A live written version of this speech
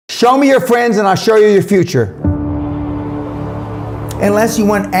Show me your friends and I'll show you your future. Unless you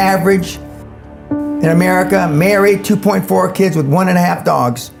want average in America, married, 2.4 kids with 1.5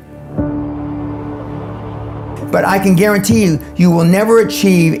 dogs. But I can guarantee you, you will never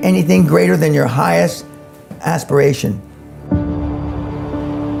achieve anything greater than your highest aspiration.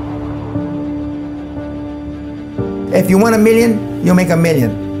 If you want $1 million, you'll make $1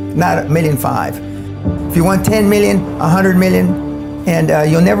 million, not $1.5 million. If you want 10 million, 100 million, and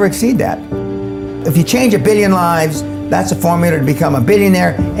you'll never exceed that. If you change 1 billion lives, that's a formula to become a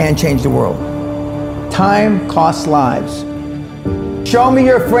billionaire and change the world. Time costs lives. Show me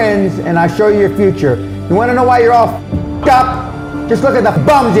your friends and I'll show you your future. You want to know why you're all f***ed up? Just look at the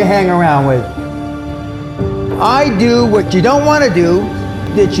bums you hang around with. I do what you don't want to do,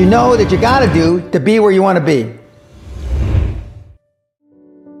 that you know that you got to do to be where you want to be.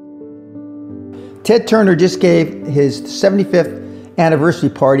 Ted Turner just gave his 75th anniversary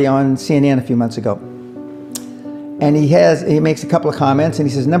party on CNN a few months ago. And he makes a couple of comments and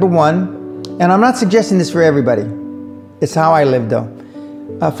he says, number one, and I'm not suggesting this for everybody, it's how I live though.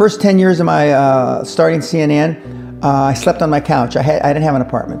 First 10 years of my starting CNN, I slept on my couch. I didn't have an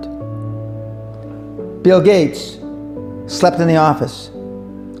apartment. Bill Gates slept in the office.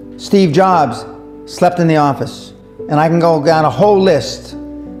 Steve Jobs slept in the office. And I can go down a whole list.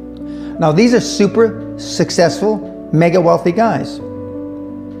 Now these are super successful, mega wealthy guys.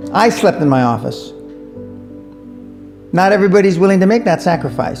 I slept in my office. Not everybody's willing to make that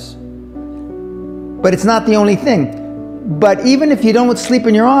sacrifice. But it's not the only thing. But even if you don't sleep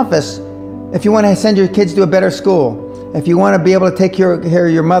in your office, if you want to send your kids to a better school, if you want to be able to take care of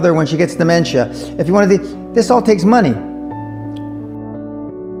your mother when she gets dementia, if you want to, this all takes money.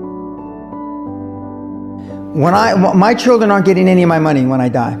 My children aren't getting any of my money when I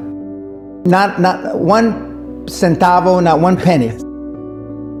die. Not one centavo, not one penny.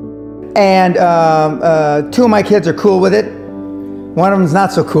 And 2 of my kids are cool with it. One of them's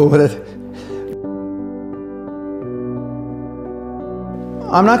not so cool with it.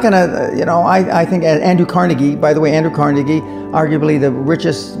 I'm not gonna, I think Andrew Carnegie, by the way, Andrew Carnegie, arguably the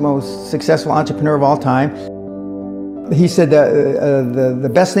richest, most successful entrepreneur of all time, he said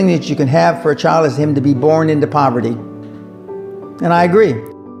the best thing that you can have for a child is him to be born into poverty. And I agree.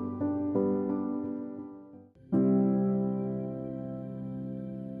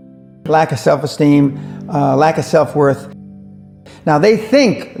 Lack of self-esteem, lack of self-worth. Now they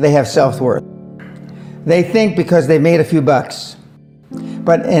think they have self-worth. They think because they've made a few bucks.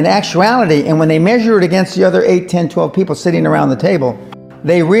 But in actuality, and when they measure it against the other 8, 10, 12 people sitting around the table,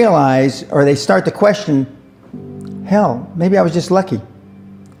 they realize, or they start to question, hell, maybe I was just lucky.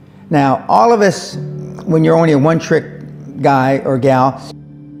 Now, all of us, when you're only a one-trick guy or gal,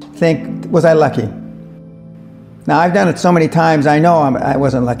 think, was I lucky? Now, I've done it so many times, I know I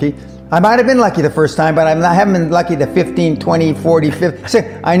wasn't lucky. I might have been lucky the first time, but I haven't been lucky the 15, 20, 40, 50,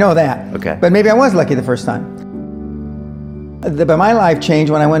 I know that. Okay. But maybe I was lucky the first time. But my life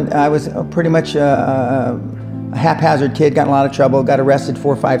changed when I was pretty much a haphazard kid, got in a lot of trouble, got arrested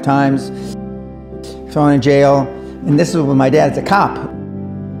 4 or 5 times, thrown in jail, and this was when my dad's a cop.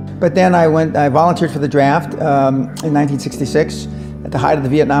 But then I volunteered for the draft in 1966 at the height of the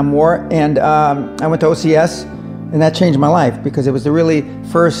Vietnam War, and I went to OCS, and that changed my life because it was the really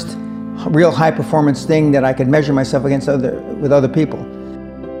first real high performance thing that I could measure myself against with other people.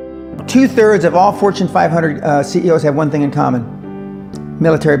 2/3 of all Fortune 500 CEOs have one thing in common: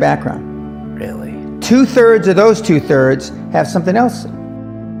 military background. Really? 2/3 of those 2/3 have something else: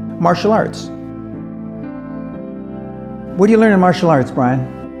 martial arts. What do you learn in martial arts, Brian?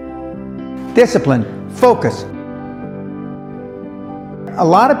 Discipline, focus. A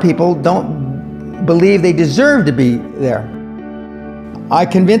lot of people don't believe they deserve to be there. I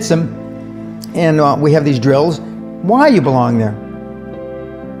convince them, and we have these drills, why you belong there.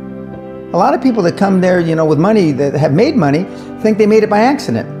 A lot of people that come there, with money, that have made money, think they made it by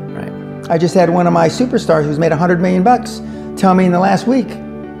accident. Right. I just had one of my superstars who's made $100 million tell me in the last week,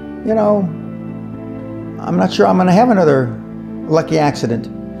 I'm not sure I'm going to have another lucky accident.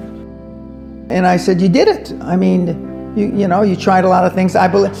 And I said, you did it. I mean, you tried a lot of things. I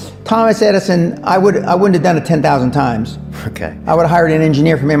believe Thomas Edison, I wouldn't have done it 10,000 times. Okay. I would have hired an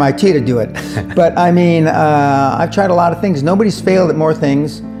engineer from MIT to do it. But I mean, I've tried a lot of things. Nobody's failed at more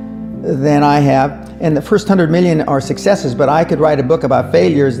things than I have. And the first 100 million are successes, but I could write a book about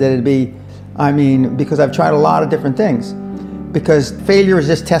failures that it'd be, because I've tried a lot of different things. Because failure is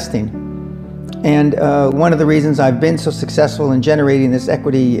just testing. And one of the reasons I've been so successful in generating this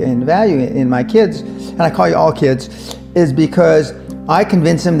equity and value in my kids, and I call you all kids, is because I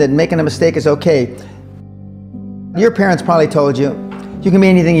convince them that making a mistake is okay. Your parents probably told you, you can be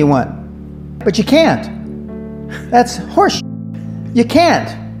anything you want. But you can't. That's horse. You can't.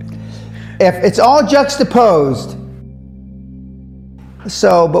 If it's all juxtaposed.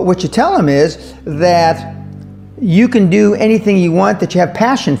 So, but what you tell them is that you can do anything you want that you have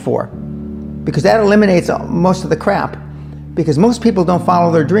passion for, because that eliminates most of the crap. Because most people don't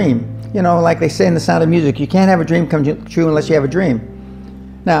follow their dream. You know, like they say in The Sound of Music, you can't have a dream come true unless you have a dream.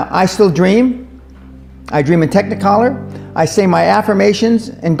 Now, I still dream. I dream in Technicolor. I say my affirmations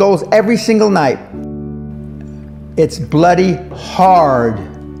and goals every single night. It's bloody hard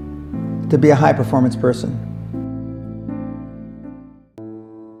to be a high-performance person.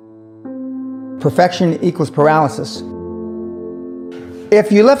 Perfection equals paralysis.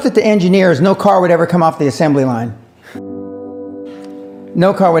 If you left it to engineers, no car would ever come off the assembly line.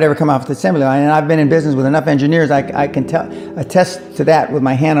 No car would ever come off the assembly line. And I've been in business with enough engineers, I can attest to that with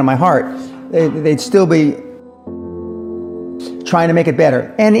my hand on my heart. They'd still be trying to make it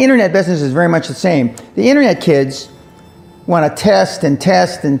better. And the internet business is very much the same. The internet kids want to test and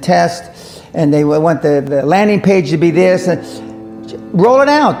test and test, and they want the landing page to be this. Roll it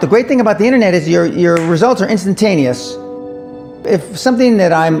out. The great thing about the internet is your results are instantaneous. If something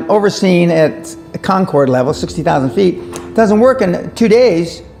that I'm overseeing at a Concord level, 60,000 feet, doesn't work in 2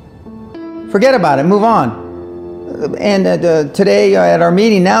 days, forget about it, move on. And today at our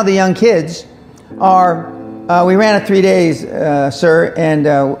meeting, now the young kids are, we ran it 3 days, sir, and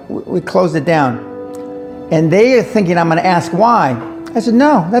we closed it down. And they are thinking I'm going to ask why. I said,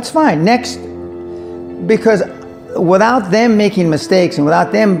 no, that's fine, next. Because without them making mistakes and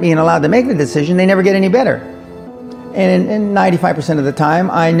without them being allowed to make the decision, they never get any better. And in 95% of the time,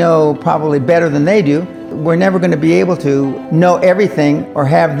 I know probably better than they do. We're never going to be able to know everything or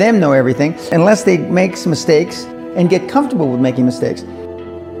have them know everything unless they make some mistakes and get comfortable with making mistakes.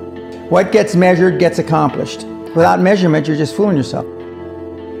 What gets measured gets accomplished. Without measurement, you're just fooling yourself.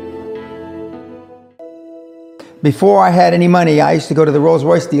 Before I had any money, I used to go to the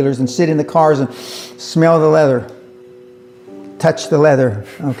Rolls-Royce dealers and sit in the cars and smell the leather, touch the leather,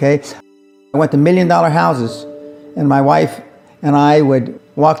 okay? I went to $1 million houses, and my wife and I would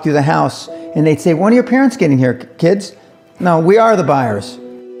walk through the house, and they'd say, when are your parents getting here, kids? No, we are the buyers.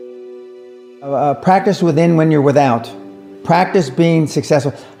 Practice within when you're without. Practice being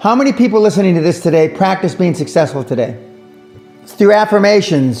successful. How many people listening to this today practice being successful today? Through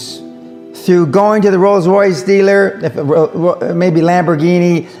affirmations, through going to the Rolls-Royce dealer, maybe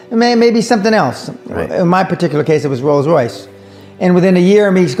Lamborghini, maybe something else. Right. In my particular case, it was Rolls-Royce. And within a year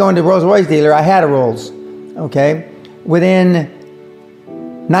of me going to the Rolls-Royce dealer, I had a Rolls, okay? Within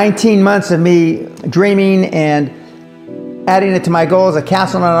 19 months of me dreaming and adding it to my goals, a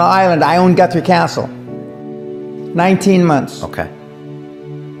castle on an island, I own Guthrie Castle. 19 months. Okay.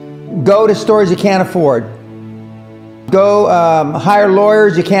 Go to stores you can't afford. Go hire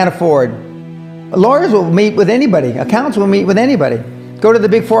lawyers you can't afford. Lawyers will meet with anybody. Accountants will meet with anybody. Go to the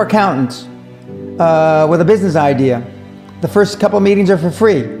big 4 accountants with a business idea. The first couple of meetings are for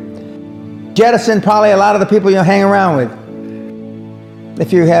free. Jettison probably a lot of the people you'll hang around with.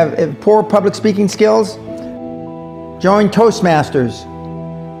 If you have poor public speaking skills, join Toastmasters.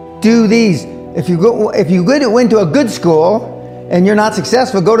 Do these. If you went to a good school and you're not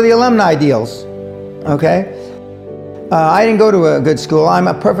successful, go to the alumni deals. Okay? I didn't go to a good school. I'm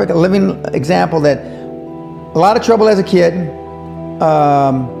a perfect living example that a lot of trouble as a kid,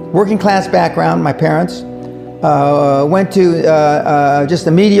 working class background, my parents, went to just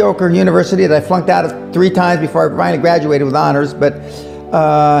a mediocre university that I flunked out of 3 times before I finally graduated with honors, but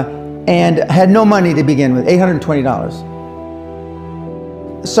and had no money to begin with, $820.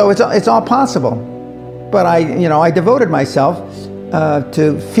 So it's all possible, but I devoted myself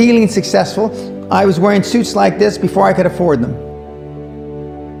to feeling successful. I was wearing suits like this before I could afford them.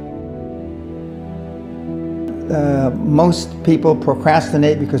 Most people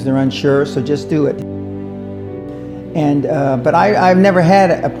procrastinate because they're unsure, so just do it. And but I've never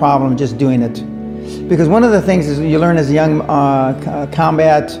had a problem just doing it, because one of the things is you learn as a young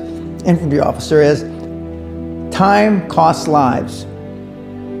combat infantry officer is time costs lives.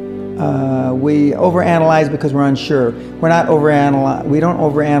 We overanalyze because we're unsure. We don't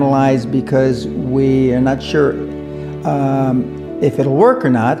overanalyze because we are not sure if it'll work or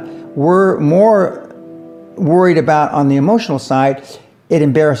not. We're more worried about, on the emotional side, it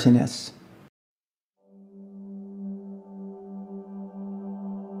embarrassing us.